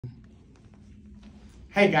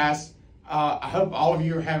Hey guys, I hope all of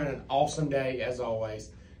you are having an awesome day as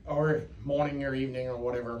always, or morning or evening or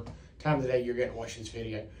whatever time of the day you're getting to watch this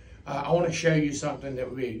video. I want to show you something that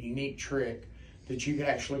would be a unique trick that you could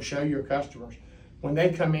actually show your customers when they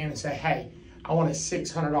come in and say, hey, I want a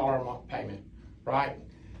 $600 a month payment, right?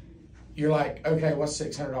 You're like, okay, what's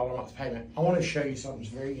 $600 a month payment? I want to show you something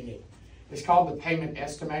that's very unique. It's called the Payment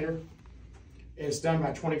Estimator. It's done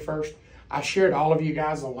by 21st. I shared all of you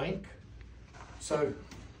guys a link. So,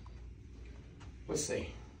 let's see.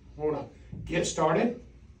 We're gonna get started.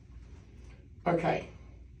 Okay.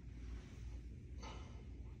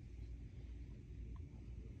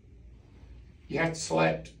 You have to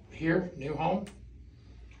select here, new home.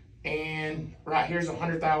 And right here's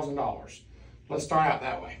 $100,000. Let's start out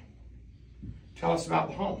that way. Tell us about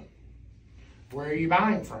the home. Where are you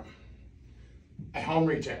buying from? A home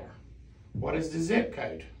retailer. What is the zip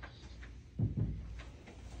code?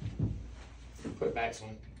 Put back some.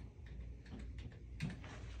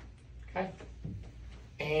 Okay.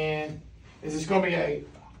 And is this going to be a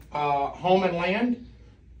home and land?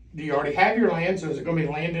 Do you already have your land? So is it going to be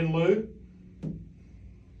land in lieu?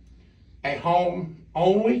 A home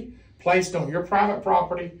only placed on your private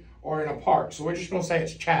property or in a park. So we're just going to say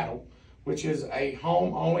it's chattel, which is a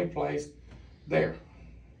home only placed there.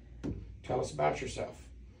 Tell us about yourself.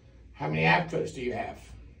 How many applicants do you have?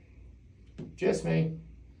 Just me.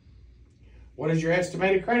 What is your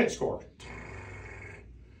estimated credit score?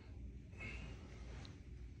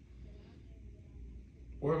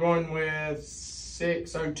 We're going with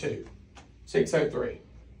 602, 603.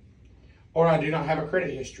 Or I do not have a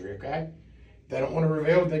credit history, okay? If they don't want to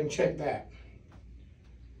reveal it, they can check that.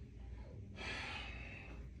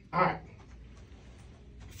 All right.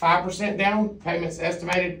 5% down, payments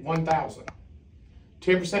estimated $1,000.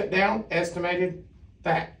 10% down, estimated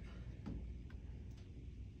that.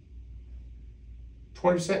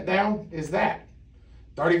 20% down is that.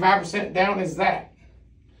 35% down is that.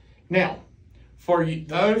 Now, for you,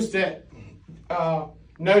 those that know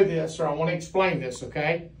this, or I want to explain this,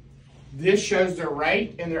 okay? This shows their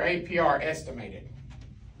rate and their APR estimated.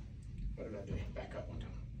 What did I do? Back up one time.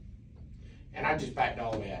 And I just backed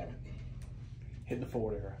all the way out of it. Hit the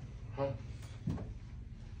forward arrow. Huh?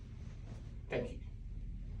 Thank you.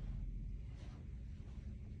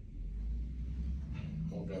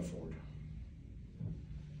 We'll go forward.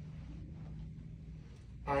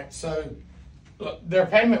 All right, so look, their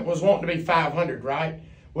payment was wanting to be $500, right?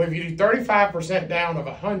 Well, if you do 35% down of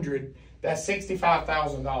 100, that's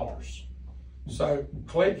 $65,000. So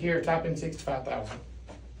click here, type in 65,000.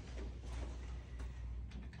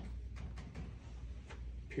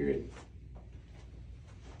 Period.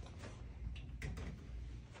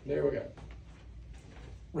 There we go.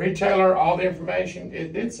 Retailer, all the information.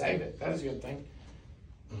 It did save it. That's a good thing.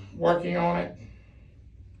 Working on it.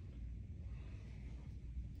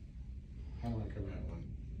 How do I go that one?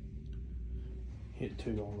 Hit 2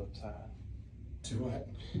 on the side. To what?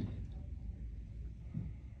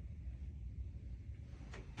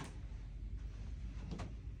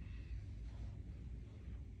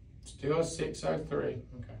 Still 603.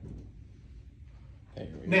 Okay.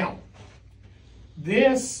 Now,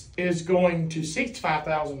 this is going to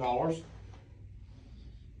 $65,000.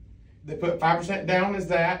 They put 5% down as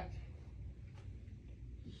that.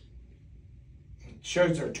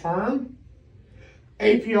 Shows their term,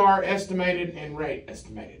 APR estimated, and rate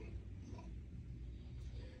estimated.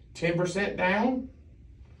 10% down,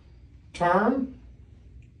 term,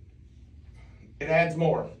 it adds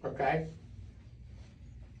more, okay?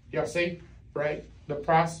 Y'all see, right? The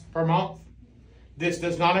price per month. This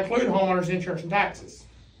does not include homeowners insurance and taxes.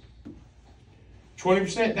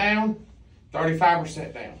 20% down,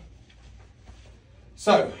 35% down.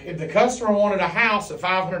 So, if the customer wanted a house at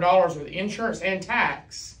 $500 with insurance and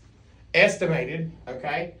tax, estimated,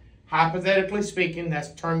 okay, hypothetically speaking, that's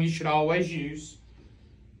a term you should always use.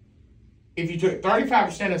 If you took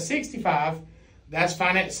 35% of 65, that's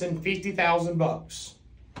financing $50,000.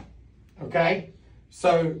 Okay,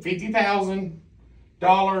 so $50,000,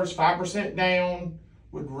 5% down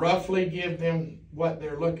would roughly give them what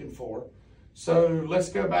they're looking for. So let's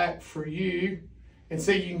go back for you and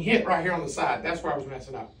see. You can hit right here on the side. That's where I was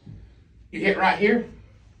messing up. You hit right here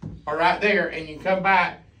or right there, and you can come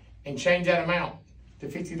back and change that amount to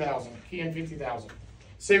 50,000. Key in 50,000.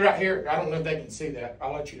 See right here? I don't know if they can see that.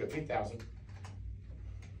 I'll let you do 50,000.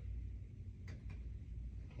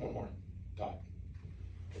 One more dot.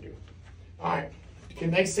 All right.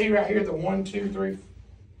 Can they see right here the 1, 2, 3?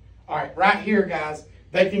 All right. Right here, guys,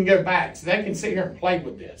 they can go back. So they can sit here and play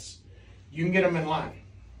with this. You can get them in line.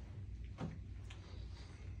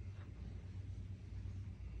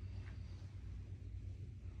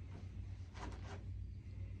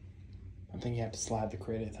 think you have to slide the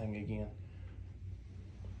credit thing again.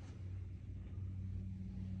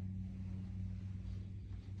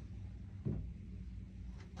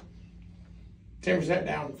 10%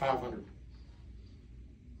 down, 500.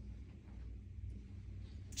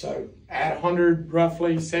 So add 100,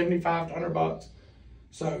 roughly 75 to 100 bucks.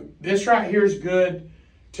 So this right here is good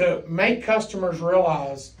to make customers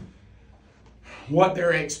realize what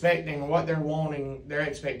they're expecting, what they're wanting, their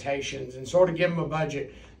expectations, and sort of give them a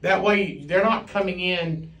budget. That way they're not coming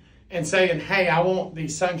in and saying, hey, I want the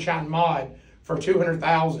Sunshine Mod for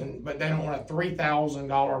 $200,000, but they don't want a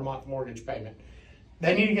 $3,000 a month mortgage payment.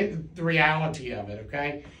 They need to get the reality of it,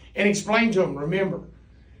 okay? And explain to them, remember,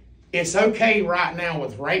 it's okay right now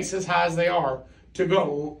with rates as high as they are to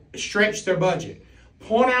go stretch their budget.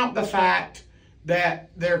 Point out the fact that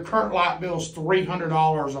their current light bill is $300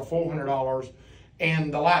 or $400,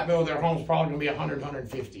 and the light bill of their home is probably going to be $100,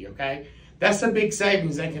 $150, okay? That's a big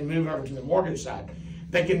savings they can move over to the mortgage side.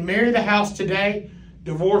 They can marry the house today,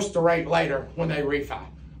 divorce the rate later when they refi,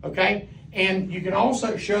 okay? And you can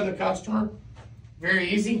also show the customer, very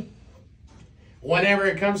easy, whenever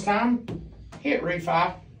it comes time, hit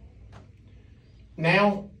refi.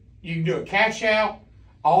 Now, you can do a cash out,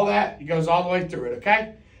 all that, it goes all the way through it,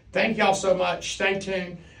 okay? Thank y'all so much. Stay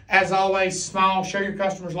tuned. As always, smile, show your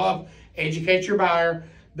customers love, educate your buyer.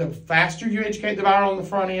 The faster you educate the buyer on the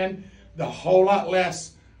front end, the whole lot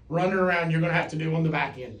less running around you're going to have to do on the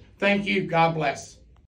back end. Thank you. God bless.